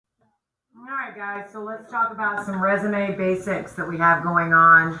All right, guys, so let's talk about some resume basics that we have going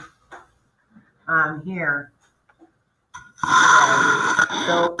on here. Okay.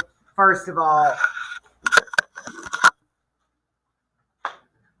 So, first of all,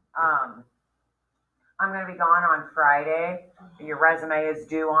 I'm going to be gone on Friday. Your resume is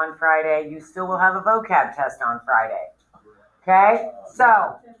due on Friday. You still will have a vocab test on Friday. Okay?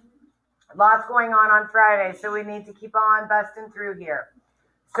 So, lots going on Friday, so we need to keep on busting through here.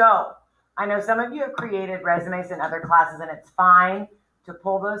 So, I know some of you have created resumes in other classes, and it's fine to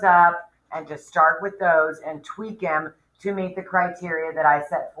pull those up and just start with those and tweak them to meet the criteria that I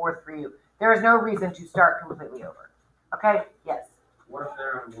set forth for you. There is no reason to start completely over. Okay? Yes? What if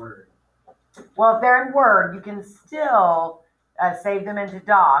they're in Word? Well, if they're in Word, you can still save them into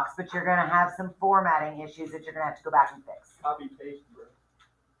docs, but you're going to have some formatting issues that you're going to have to go back and fix. Copy paste, bro.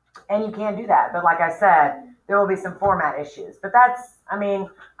 And you can do that. But like I said, there will be some format issues. But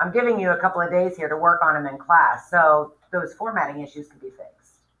I'm giving you a couple of days here to work on them in class. So those formatting issues can be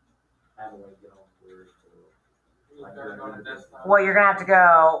fixed. How do I get on Word? Well, you're going to have to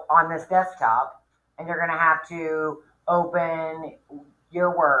go on this desktop, and you're going to have to open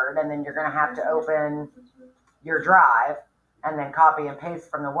your Word, and then you're going to have to open your Drive, and then copy and paste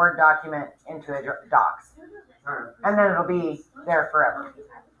from the Word document into a Docs. And then it'll be there forever.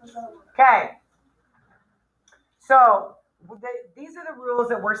 Okay. So these are the rules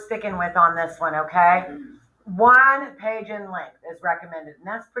that we're sticking with on this one, okay? 1 page in length is recommended, and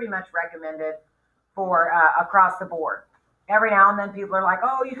that's pretty much recommended for across the board. Every now and then people are like,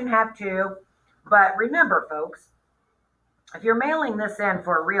 oh, you can have 2. But remember, folks, if you're mailing this in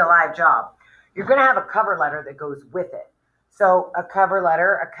for a real live job, you're going to have a cover letter that goes with it. So a cover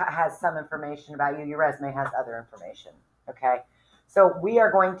letter has some information about you. Your resume has other information, okay? So we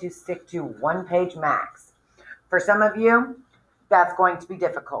are going to stick to 1 page max. For some of you, that's going to be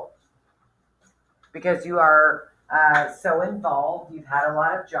difficult because you are so involved. You've had a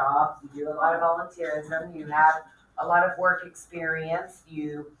lot of jobs. You do a lot of volunteerism. You have a lot of work experience.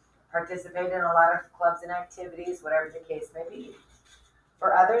 You participate in a lot of clubs and activities, whatever the case may be.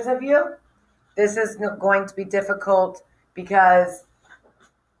 For others of you, this is going to be difficult because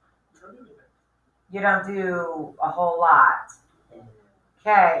you don't do a whole lot.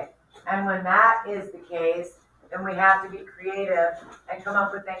 Okay, and when that is the case, then we have to be creative and come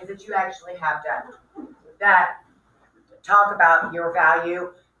up with things that you actually have done that talk about your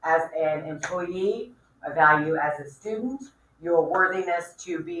value as an employee, a value as a student, your worthiness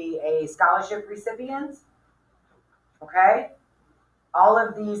to be a scholarship recipient. Okay, all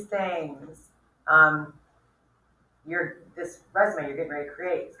of these things, this resume you're getting ready to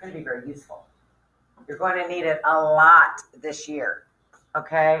create is going to be very useful. You're going to need it a lot this year.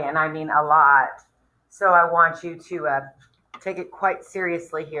 Okay, and I mean a lot. So I want you to take it quite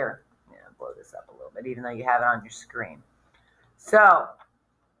seriously here. Yeah, blow this up a little bit, even though you have it on your screen. So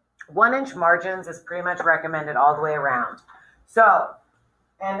 1-inch margins is pretty much recommended all the way around. So,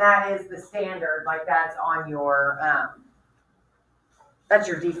 and that is the standard, like that's on your, that's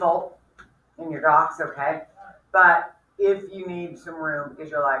your default in your docs, okay? But if you need some room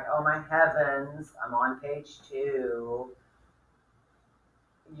because you're like, oh my heavens, I'm on page 2,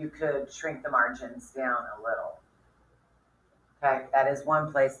 you could shrink the margins down a little. Okay, that is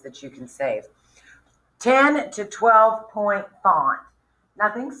one place that you can save. 10 to 12 point font.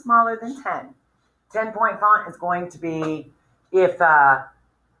 Nothing smaller than 10. 10-point font is going to be if,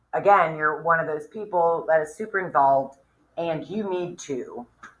 again, you're one of those people that is super involved and you need to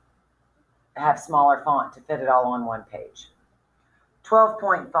have smaller font to fit it all on 1 page.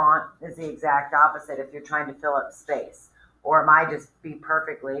 12-point font is the exact opposite if you're trying to fill up space. Or it might just be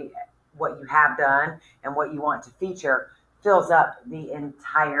perfectly what you have done and what you want to feature fills up the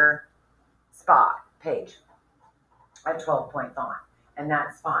entire page at 12-point font. And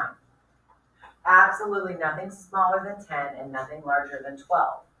that's fine. Absolutely nothing smaller than 10 and nothing larger than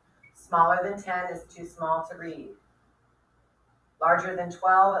 12. Smaller than 10 is too small to read. Larger than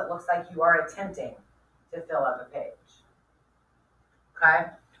 12, it looks like you are attempting to fill up a page. Okay?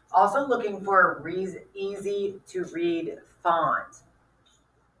 Also looking for a easy to read font.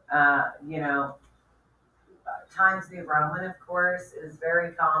 Times New Roman, of course, is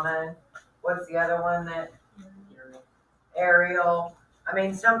very common. What's the other one that? Arial. I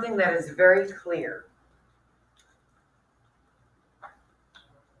mean, something that is very clear.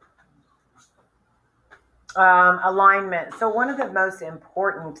 Alignment. So one of the most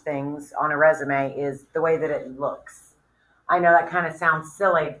important things on a resume is the way that it looks. I know that kind of sounds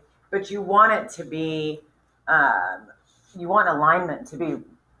silly, but you want it to be, you want alignment to be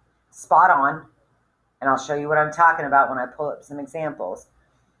spot on. And I'll show you what I'm talking about when I pull up some examples.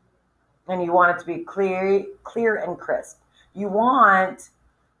 and you want it to be clear and crisp. You want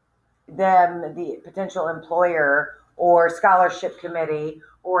them, the potential employer or scholarship committee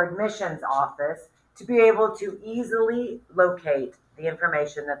or admissions office, to be able to easily locate the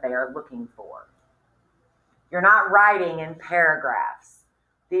information that they are looking for. You're not writing in paragraphs.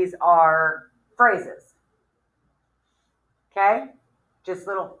 These are phrases. Okay? Just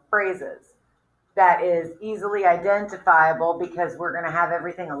little phrases that is easily identifiable, because we're going to have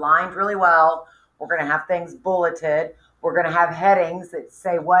everything aligned really well. We're going to have things bulleted. We're going to have headings that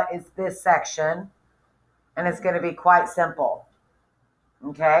say, what is this section? And it's going to be quite simple.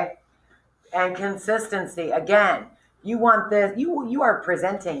 Okay? And consistency. Again, you want this, you are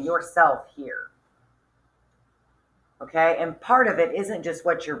presenting yourself here. Okay? And part of it isn't just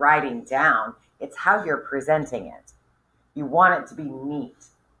what you're writing down, it's how you're presenting it. You want it to be neat,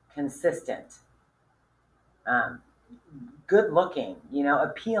 consistent, good looking,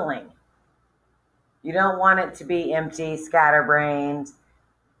 appealing. You don't want it to be empty, scatterbrained,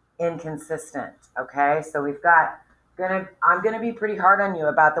 inconsistent. Okay? So I'm gonna be pretty hard on you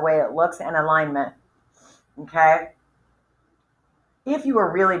about the way it looks and alignment. Okay? If you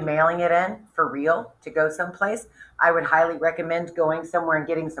are really mailing it in for real to go someplace, I would highly recommend going somewhere and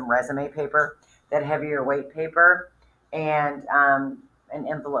getting some resume paper, that heavier weight paper, and an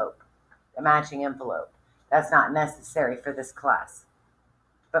envelope, a matching envelope. That's not necessary for this class,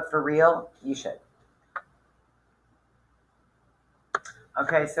 but for real, you should.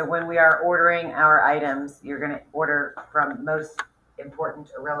 Okay, so when we are ordering our items, you're going to order from most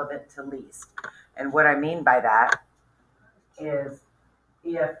important or relevant to least. And what I mean by that is,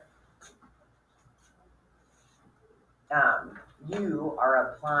 if you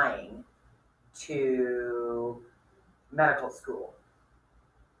are applying to medical school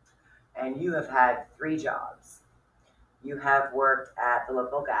and you have had 3 jobs, you have worked at the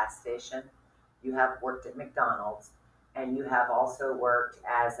local gas station, you have worked at McDonald's, and you have also worked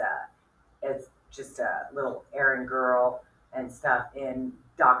as just a little errand girl and stuff in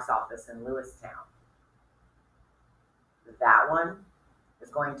Doc's office in Lewistown. That one is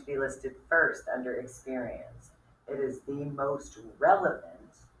going to be listed first under experience. It is the most relevant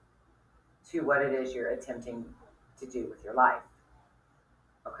to what it is you're attempting to do with your life.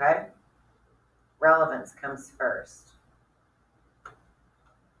 Okay? Relevance comes first.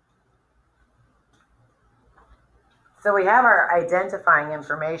 So we have our identifying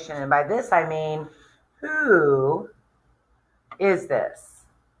information, and by this I mean, who is this?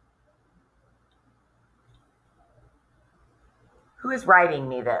 Who is writing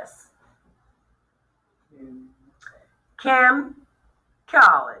me this? Kim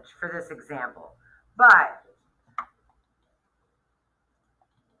College, for this example. But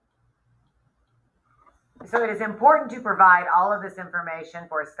so it is important to provide all of this information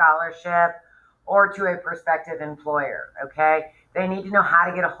for a scholarship or to a prospective employer, okay? They need to know how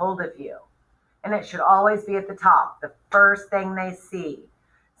to get a hold of you. And it should always be at the top, the first thing they see.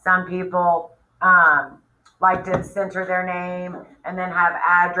 Some people like to center their name and then have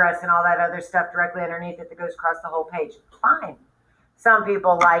address and all that other stuff directly underneath it that goes across the whole page. Fine. Some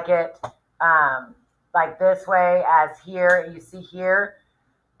people like it like this way, as here, you see here,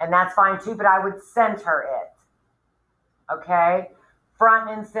 and that's fine too, but I would center it, okay?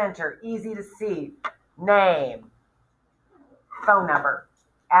 Front and center, easy to see. Name, phone number,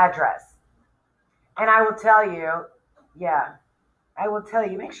 address. And I will tell you,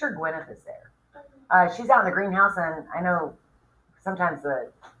 make sure Gwyneth is there. She's out in the greenhouse, and I know sometimes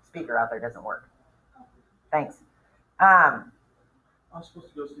the speaker out there doesn't work. Thanks. I'm supposed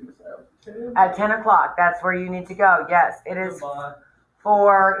to go see Miss Al. At 10 o'clock, that's where you need to go. Yes, it is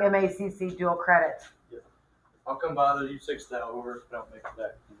for MACC dual credit. I'll come by there, you 6 hours, if I don't make it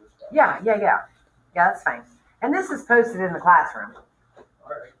back. Yeah, that's fine. And this is posted in the classroom. All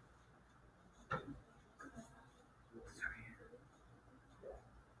right.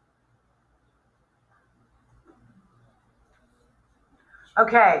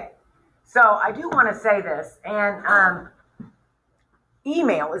 Okay, so I do want to say this, and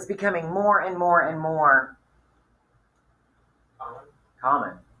email is becoming more and more and more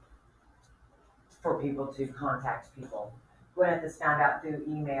common for people to contact people. Gwyneth has found out through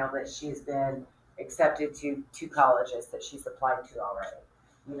email that she's been accepted to 2 colleges that she's applied to already.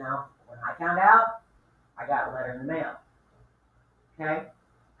 When I found out, I got a letter in the mail. Okay?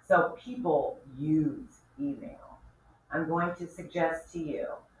 So people use email. I'm going to suggest to you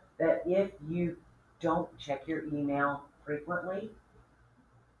that if you don't check your email frequently,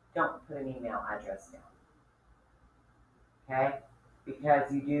 don't put an email address down. Okay?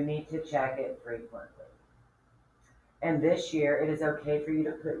 Because you do need to check it frequently. And this year, it is okay for you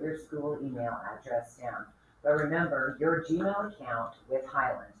to put your school email address down. But remember, your Gmail account with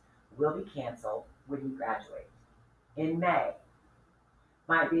Highland will be canceled when you graduate in May.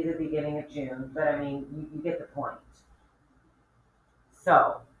 Might be the beginning of June, but I mean, you get the point.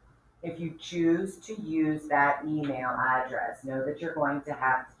 So, if you choose to use that email address, know that you're going to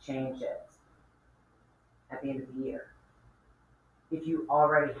have to change it at the end of the year. If you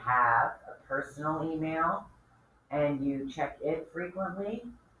already have a personal email and you check it frequently,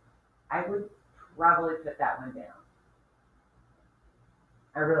 I would probably put that one down.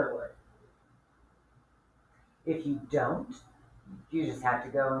 I really would. If you don't, you just have to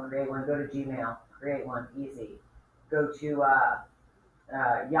go and create one. Go to Gmail, create one, easy. Go to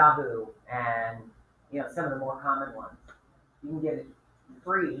Yahoo and some of the more common ones. You can get a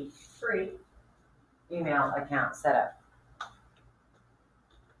free email account set up.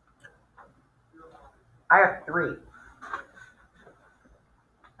 I have 3.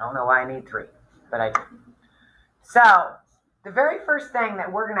 I don't know why I need 3, but I do. So the very first thing that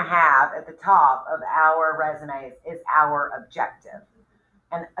we're going to have at the top of our resumes is our objective.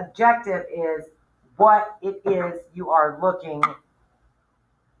 An objective is what it is you are looking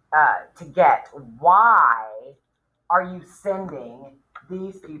to get. Why are you sending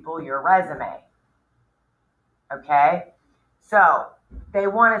these people your resume? Okay, so they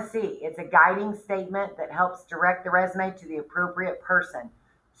want to see. It's a guiding statement that helps direct the resume to the appropriate person.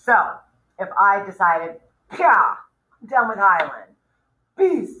 So if I decided, I'm done with Highland,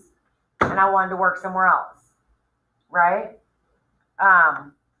 peace, and I wanted to work somewhere else, right?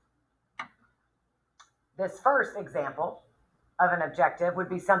 This first example of an objective would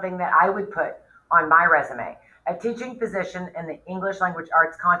be something that I would put on my resume. A teaching position in the English language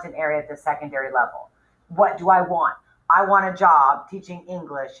arts content area at the secondary level. What do I want? I want a job teaching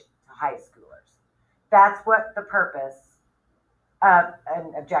English to high schoolers. That's what the purpose of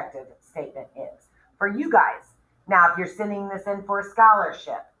an objective statement is. For you guys, now if you're sending this in for a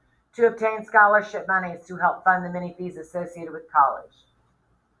scholarship, to obtain scholarship monies to help fund the many fees associated with college.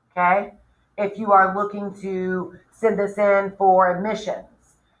 Okay? If you are looking to send this in for admissions,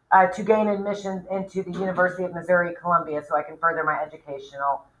 to gain admission into the University of Missouri, Columbia, so I can further my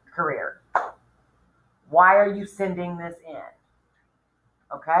educational career. Why are you sending this in?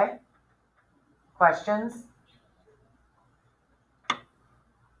 Okay? Questions?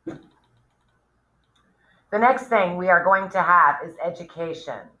 The next thing we are going to have is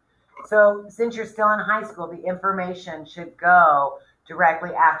education. So since you're still in high school, the information should go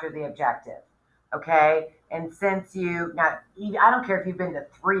directly after the objective. Okay? And since I don't care if you've been to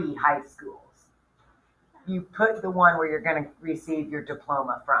 3 high schools, you put the one where you're going to receive your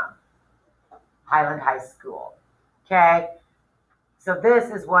diploma from. Highland High School. Okay? So this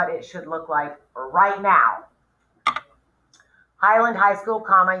is what it should look like right now. Highland High School,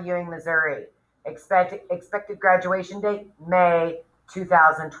 Ewing, Missouri. Expected graduation date, May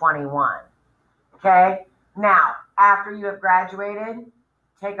 2021. Okay? Now, after you have graduated,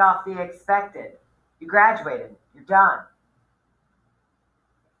 take off the expected. You graduated. You're done.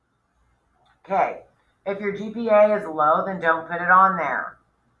 Okay. If your GPA is low, then don't put it on there.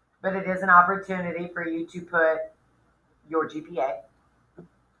 But it is an opportunity for you to put your GPA.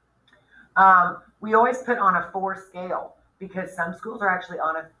 We always put on a 4 scale because some schools are actually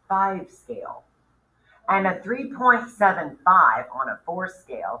on a 5 scale. And a 3.75 on a 4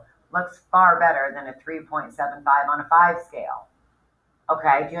 scale looks far better than a 3.75 on a 5 scale.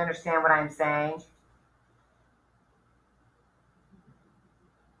 Okay, do you understand what I'm saying?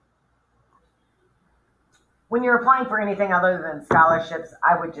 When you're applying for anything other than scholarships,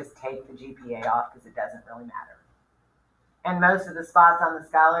 I would just take the GPA off because it doesn't really matter. And most of the spots on the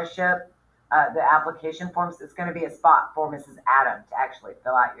scholarship, the application forms, it's going to be a spot for Mrs. Adam to actually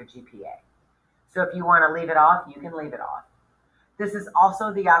fill out your GPA. So if you want to leave it off, you can leave it off. This is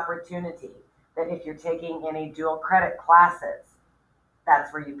also the opportunity that if you're taking any dual credit classes,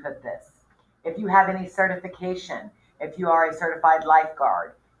 that's where you put this. If you have any certification, if you are a certified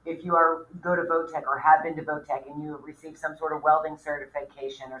lifeguard, if you go to VOTEC or have been to VOTEC and you have received some sort of welding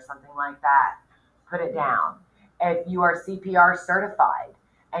certification or something like that, put it down. If you are CPR certified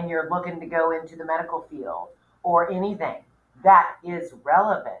and you're looking to go into the medical field or anything that is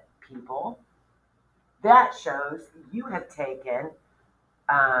relevant, people, that shows you have taken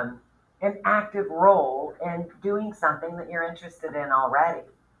an active role in doing something that you're interested in already.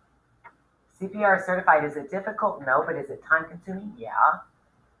 CPR certified, is it difficult? No, but is it time consuming? Yeah.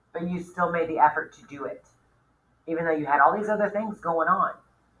 But you still made the effort to do it, even though you had all these other things going on.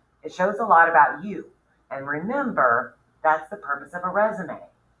 It shows a lot about you. And remember, that's the purpose of a resume.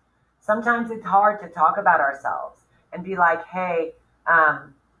 Sometimes it's hard to talk about ourselves and be like, hey,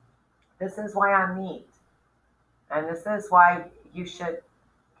 this is why I'm neat. And this is why you should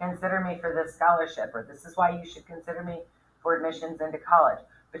consider me for this scholarship, or this is why you should consider me for admissions into college.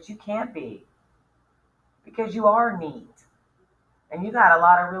 But you can't be, because you are neat. And you got a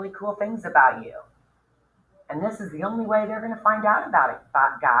lot of really cool things about you. And this is the only way they're going to find out about it,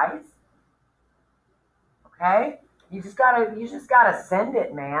 guys. Okay? You just gotta send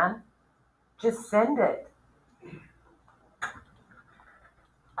it, man. Just send it.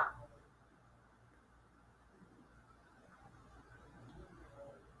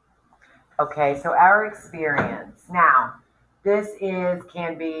 Okay, so our experience. Now, this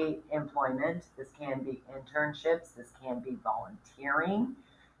can be employment, this can be internships, this can be volunteering.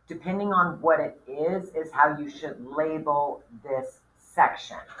 Depending on what it is how you should label this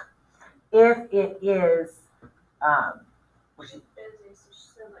section. If it is, She's busy, so she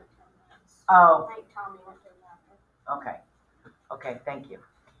said like 10 minutes. Oh. I think Tommy went to the bathroom. Okay, thank you.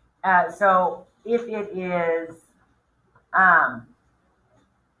 So if it is,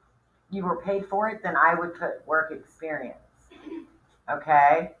 you were paid for it, then I would put work experience.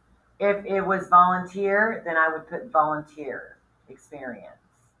 Okay? If it was volunteer, then I would put volunteer experience.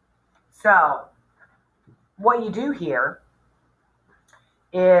 So what you do here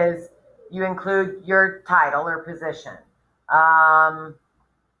is you include your title or position.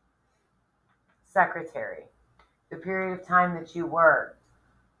 Secretary. The period of time that you worked.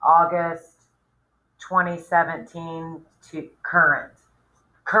 August 2017 to current.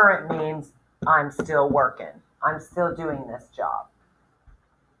 Current means I'm still working. I'm still doing this job.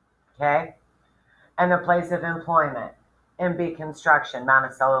 Okay? And the place of employment. MB Construction,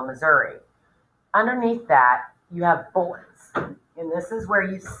 Monticello, Missouri. Underneath that, you have bullets. And this is where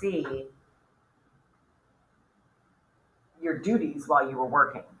you see your duties while you were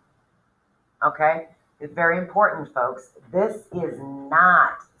working. Okay? It's very important, folks. This is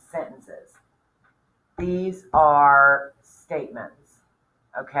not sentences. These are statements.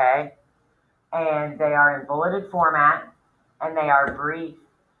 Okay? And they are in bulleted format, and they are brief.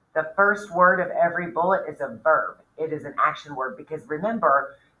 The first word of every bullet is a verb. It is an action word, because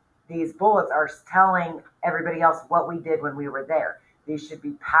remember, these bullets are telling everybody else what we did when we were there. These should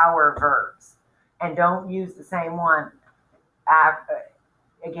be power verbs. And don't use the same one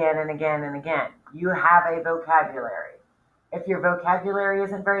again and again and again. You have a vocabulary. If your vocabulary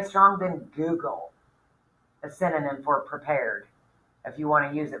isn't very strong, then Google a synonym for prepared if you want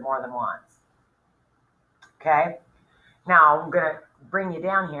to use it more than once. Okay? Now, I'm going to bring you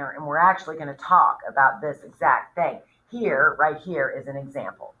down here, and we're actually going to talk about this exact thing. Here, right here, is an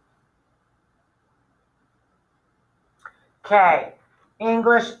example. Okay,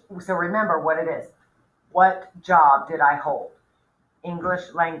 English. So remember what it is. What job did I hold?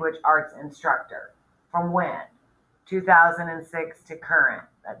 English language arts instructor. From when? 2006 to current.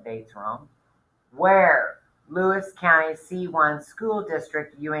 That date's wrong. Where? Lewis County C1 School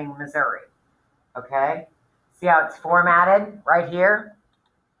District, Ewing, Missouri. Okay? See how it's formatted right here?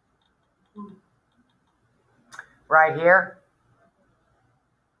 Right here.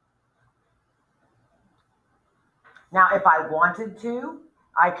 Now, if I wanted to,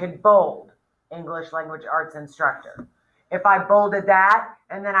 I could bold English language arts instructor. If I bolded that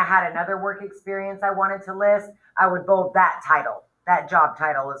and then I had another work experience I wanted to list, I would bold that title, that job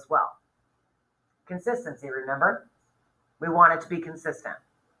title as well. Consistency, remember? We want it to be consistent.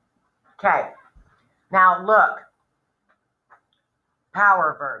 Okay. Now look.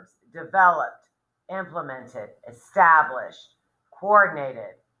 Power verbs. Developed, implemented, established,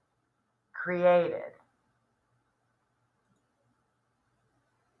 coordinated, created.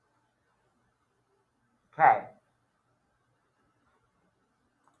 Okay.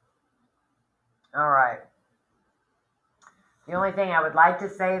 All right. The only thing I would like to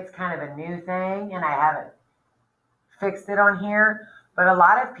say, it's kind of a new thing, and I haven't fixed it on here, but a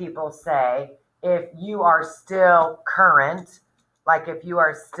lot of people say if you are still current, like if you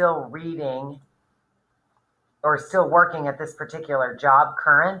are still reading or still working at this particular job,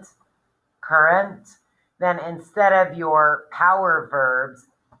 current, then instead of your power verbs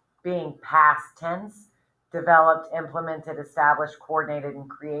being past tense, developed, implemented, established, coordinated, and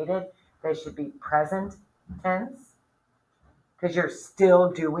created, they should be present tense, because you're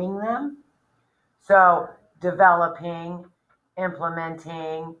still doing them. So developing,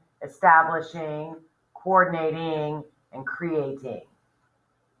 implementing, establishing, coordinating, and creating.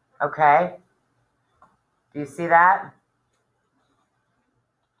 Okay? Do you see that?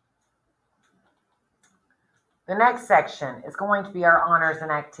 The next section is going to be our honors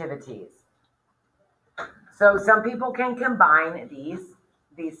and activities. So some people can combine these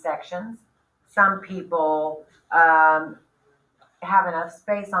sections. some people have enough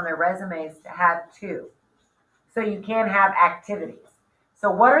space on their resumes to have 2. So you can have activities. So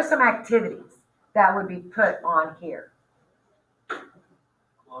what are some activities that would be put on here?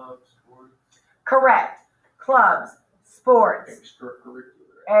 Clubs, sports, Correct. Clubs, sports, extracurricular.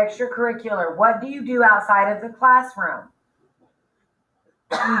 extracurricular. What do you do outside of the classroom?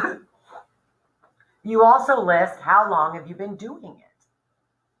 You also list how long have you been doing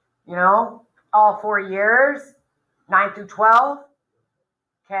it. You know, all 4 years, 9 through 12.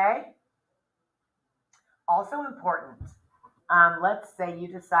 Okay. Also important. Let's say you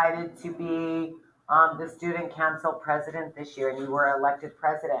decided to be the student council president this year and you were elected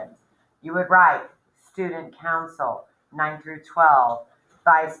president. You would write student council 9 through 12,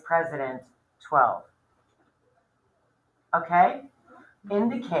 vice president 12. Okay?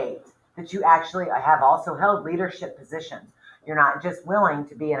 Indicate that you actually have also held leadership positions. You're not just willing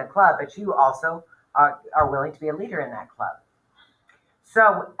to be in a club, but you also are willing to be a leader in that club.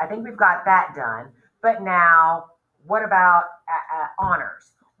 So I think we've got that done. But now, what about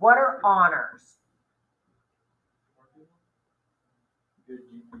honors? What are honors? Good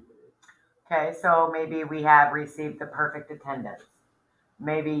GPA. Okay, so maybe we have received the perfect attendance.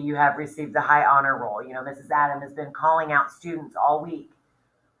 Maybe you have received the high honor roll. You know, Mrs. Adam has been calling out students all week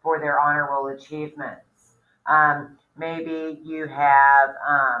for their honor roll achievements. Maybe you have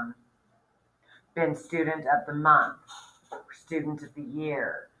been student of the month, student of the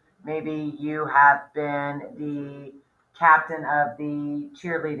year. Maybe you have been the captain of the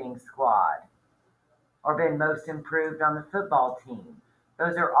cheerleading squad or been most improved on the football team.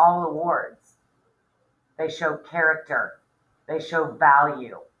 Those are all awards. They show character. They show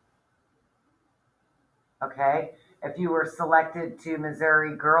value. Okay? If you were selected to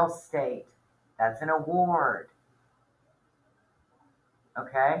Missouri Girls State, that's an award.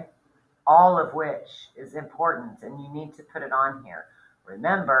 Okay? All of which is important, and you need to put it on here.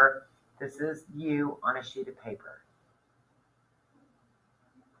 Remember, this is you on a sheet of paper.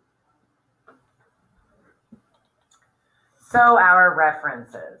 So our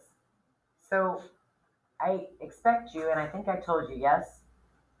references. So I expect you, and I think I told you, yes,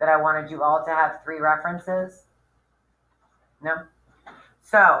 that I wanted you all to have 3 references. No?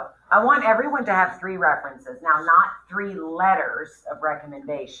 So I want everyone to have 3 references. Now, not 3 letters of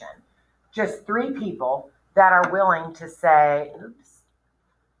recommendation, just 3 people that are willing to say,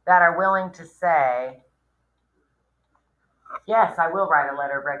 yes, I will write a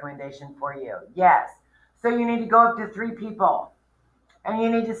letter of recommendation for you. Yes. So you need to go up to 3 people and you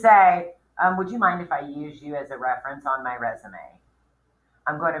need to say, would you mind if I use you as a reference on my resume?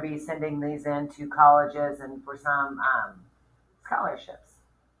 I'm going to be sending these in to colleges and for some scholarships.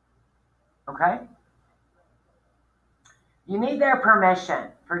 Okay? You need their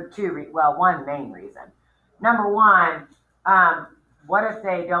permission for 2 one main reason. Number 1, what if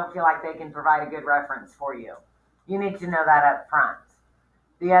they don't feel like they can provide a good reference for you? You need to know that up front.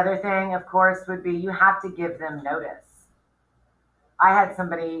 The other thing, of course, would be you have to give them notice. I had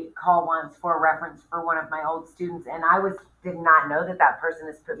somebody call once for a reference for one of my old students, and I did not know that person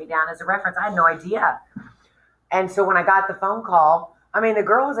has put me down as a reference. I had no idea. And so when I got the phone call, the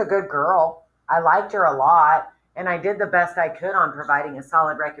girl was a good girl. I liked her a lot, and I did the best I could on providing a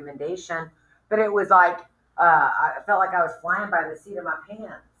solid recommendation. But it was like, I felt like I was flying by the seat of my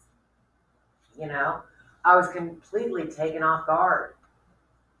pants. You know, I was completely taken off guard.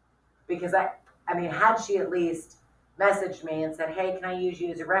 Because had she at least messaged me and said, hey, can I use you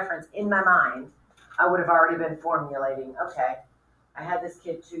as a reference? In my mind, I would have already been formulating, okay, I had this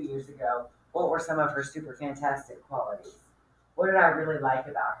kid 2 years ago. What were some of her super fantastic qualities? What did I really like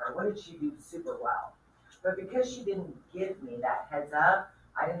about her? What did she do super well? But because she didn't give me that heads up,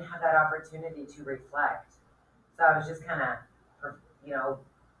 I didn't have that opportunity to reflect. So I was just kind of,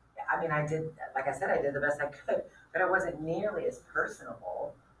 I did, like I said, I did the best I could, but it wasn't nearly as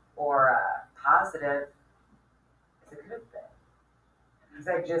personable or positive as it could have been. Because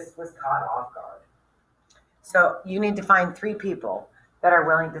I just was caught off guard. So you need to find 3 people that are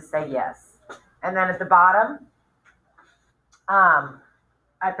willing to say yes. And then at the bottom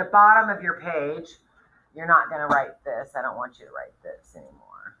of your page, you're not going to write this. I don't want you to write this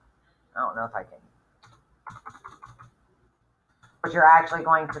anymore. I don't know if I can. What you're actually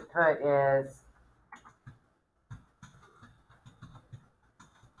going to put is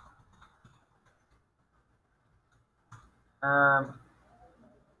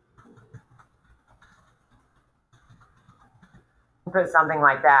put something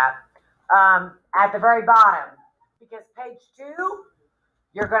like that at the very bottom, because page 2,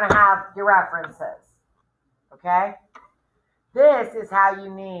 you're going to have your references. Okay? This is how you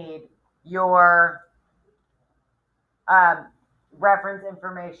need your reference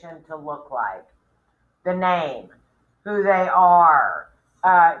information to look like. The name, who they are,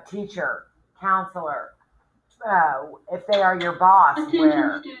 teacher, counselor, if they are your boss, Attention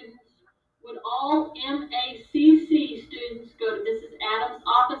where. students, would all MACC students go to Mrs. Adams'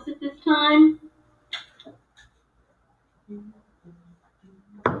 office at this time?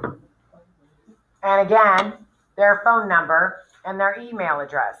 And again, their phone number and their email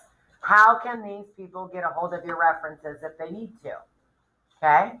address. How can these people get a hold of your references if they need to?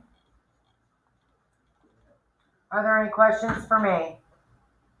 Okay? Are there any questions for me?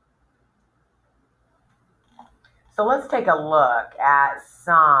 So let's take a look at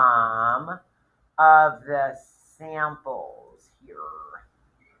some of the samples here.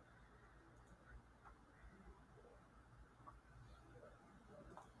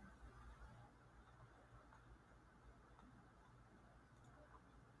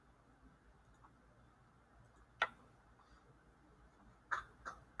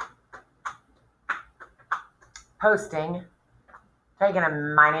 Posting, taking a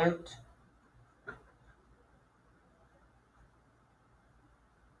minute.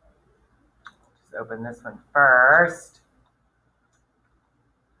 Just open this one first.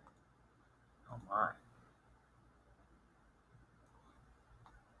 Oh my.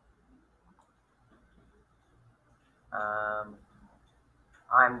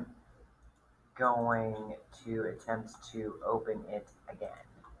 I'm going to attempt to open it again.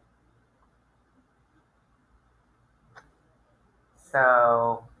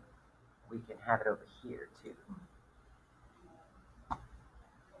 So we can have it over here too.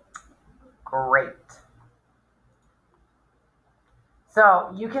 Great.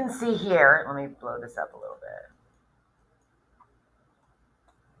 So you can see here, let me blow this up a little bit.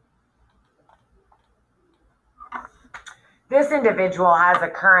 This individual has a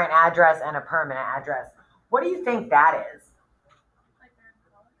current address and a permanent address. What do you think that is? Like they're in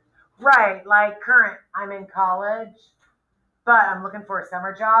college. Right, like current, I'm in college, but I'm looking for a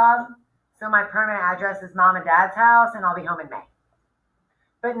summer job. So my permanent address is mom and dad's house and I'll be home in May.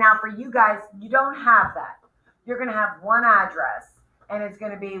 But now for you guys, you don't have that. You're going to have one address and it's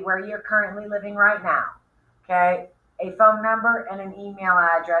going to be where you're currently living right now. Okay? A phone number and an email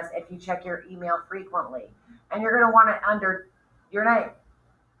address if you check your email frequently. And you're going to want it under your name.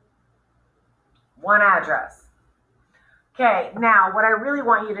 One address. Okay, now what I really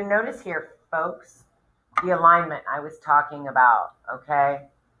want you to notice here, folks, the alignment I was talking about, okay?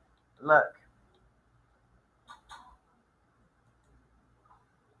 Look.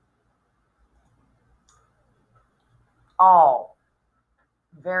 All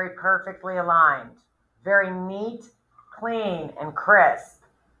very perfectly aligned, very neat, clean, and crisp,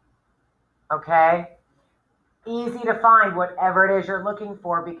 okay? Easy to find whatever it is you're looking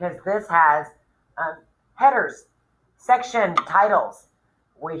for because this has headers, section titles.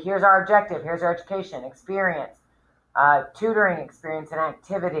 Here's our objective, here's our education, experience, tutoring experience and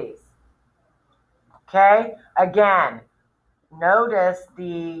activities. Okay, again, notice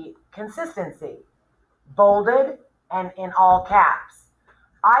the consistency, bolded and in all caps.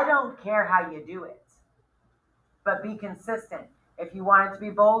 I don't care how you do it, but be consistent. If you want it to be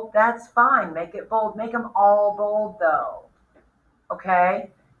bold, that's fine. Make it bold. Make them all bold though. Okay?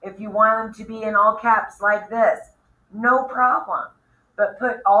 If you want them to be in all caps like this, no problem. But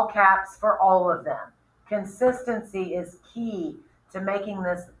put all caps for all of them. Consistency is key to making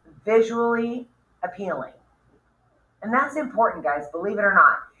this visually appealing. And that's important, guys, believe it or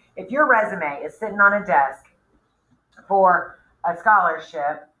not. If your resume is sitting on a desk for a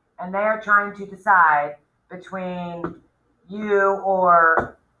scholarship and they are trying to decide between you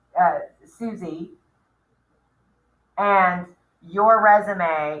or Susie, and your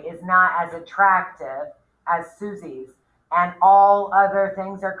resume is not as attractive as Susie's, and all other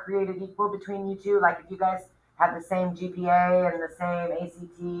things are created equal between you two, like if you guys have the same GPA and the same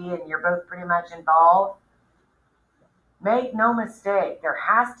ACT and you're both pretty much involved, make no mistake, there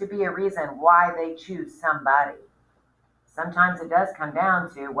has to be a reason why they choose somebody. Sometimes it does come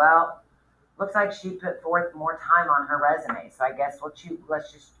down to, well, looks like she put forth more time on her resume, so I guess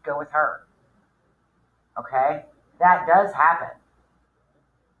let's just go with her. Okay? That does happen.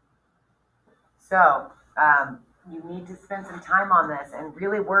 So, you need to spend some time on this and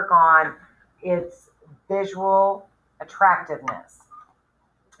really work on its visual attractiveness.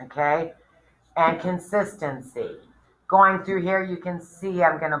 Okay? And consistency. Going through here, you can see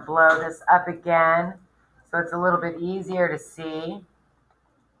I'm going to blow this up again so it's a little bit easier to see.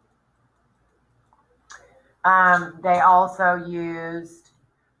 They also used,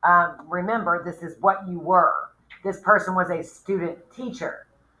 remember, this is what you were. This person was a student teacher.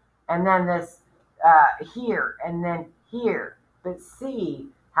 and then this here, and then here. But see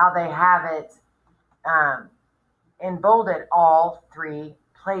how they have it in bolded all three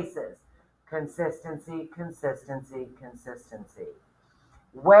places. Consistency, consistency, consistency.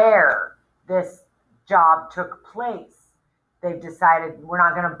 Where this job took place, they've decided we're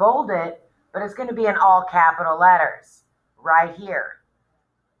not going to bold it, but it's going to be in all capital letters right here.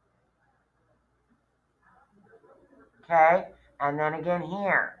 Okay, and then again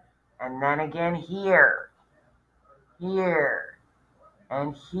here, and then again here, here,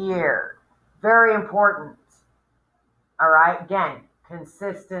 and here. Very important. All right, again,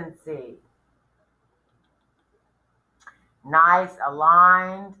 consistency. Nice,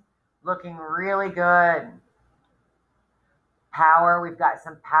 aligned, looking really good. Power, we've got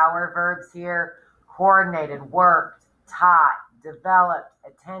some power verbs here. Coordinated, worked, taught, developed,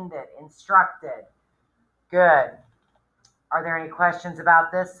 attended, instructed. Good. Are there any questions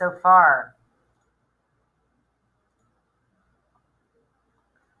about this so far?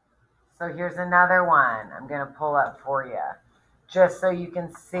 So here's another one I'm going to pull up for you, just so you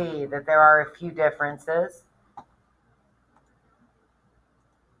can see that there are a few differences,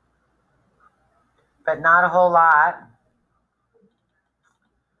 but not a whole lot.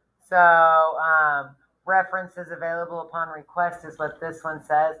 So references available upon request is what this one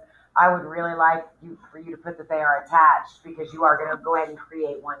says. I would really like for you to put that they are attached, because you are going to go ahead and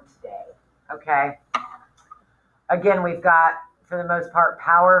create one today. Okay. Again, we've got, for the most part,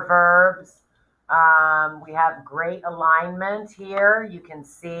 power verbs. We have great alignment here. You can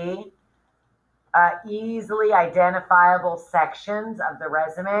see easily identifiable sections of the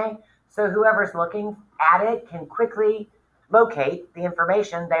resume. So whoever's looking at it can quickly locate the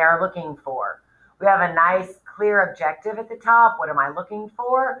information they are looking for. We have a nice, clear objective at the top. What am I looking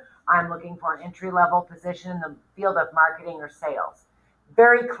for? I'm looking for an entry-level position in the field of marketing or sales.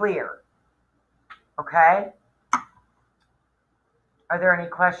 Very clear. Okay? Are there any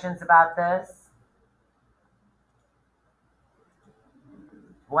questions about this?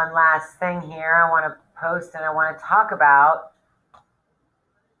 One last thing here I want to post and I want to talk about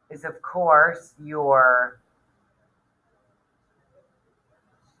is, of course, your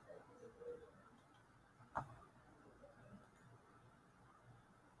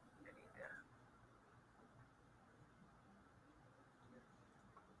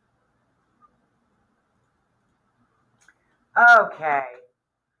okay.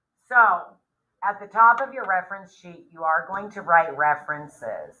 So at the top of your reference sheet, you are going to write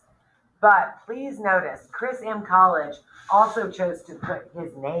references. But please notice, Chris M. College also chose to put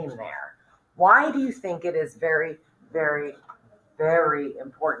his name there. Why do you think it is very, very, very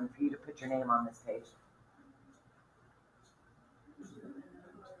important for you to put your name on this page?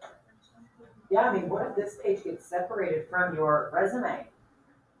 Yeah, I mean, what if this page gets separated from your resume?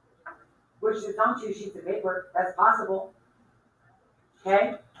 Which is on 2 sheets of paper. That's possible.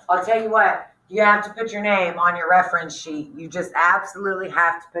 Okay? I'll tell you what. You have to put your name on your reference sheet. You just absolutely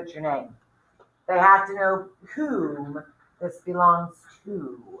have to put your name. They have to know whom this belongs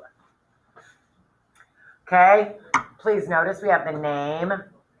to. Okay? Please notice we have the name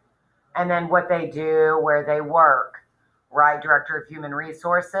and then what they do, where they work. Right? Director of Human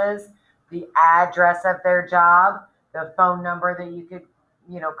Resources, the address of their job, the phone number that you could,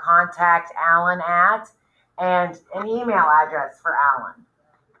 contact Alan at, and an email address for Alan.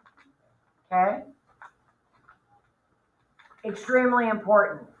 Okay? Extremely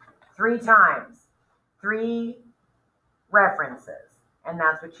important. 3 times. 3 references. And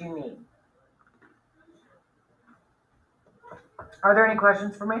that's what you need. Are there any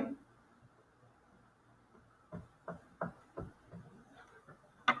questions for me?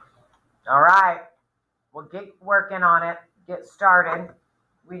 All right. We'll get working on it. Get started.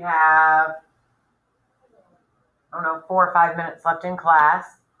 We have, 4 or 5 minutes left in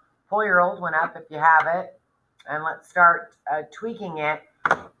class. Pull your old one up if you have it, and let's start tweaking it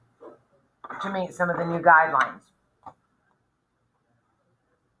to meet some of the new guidelines.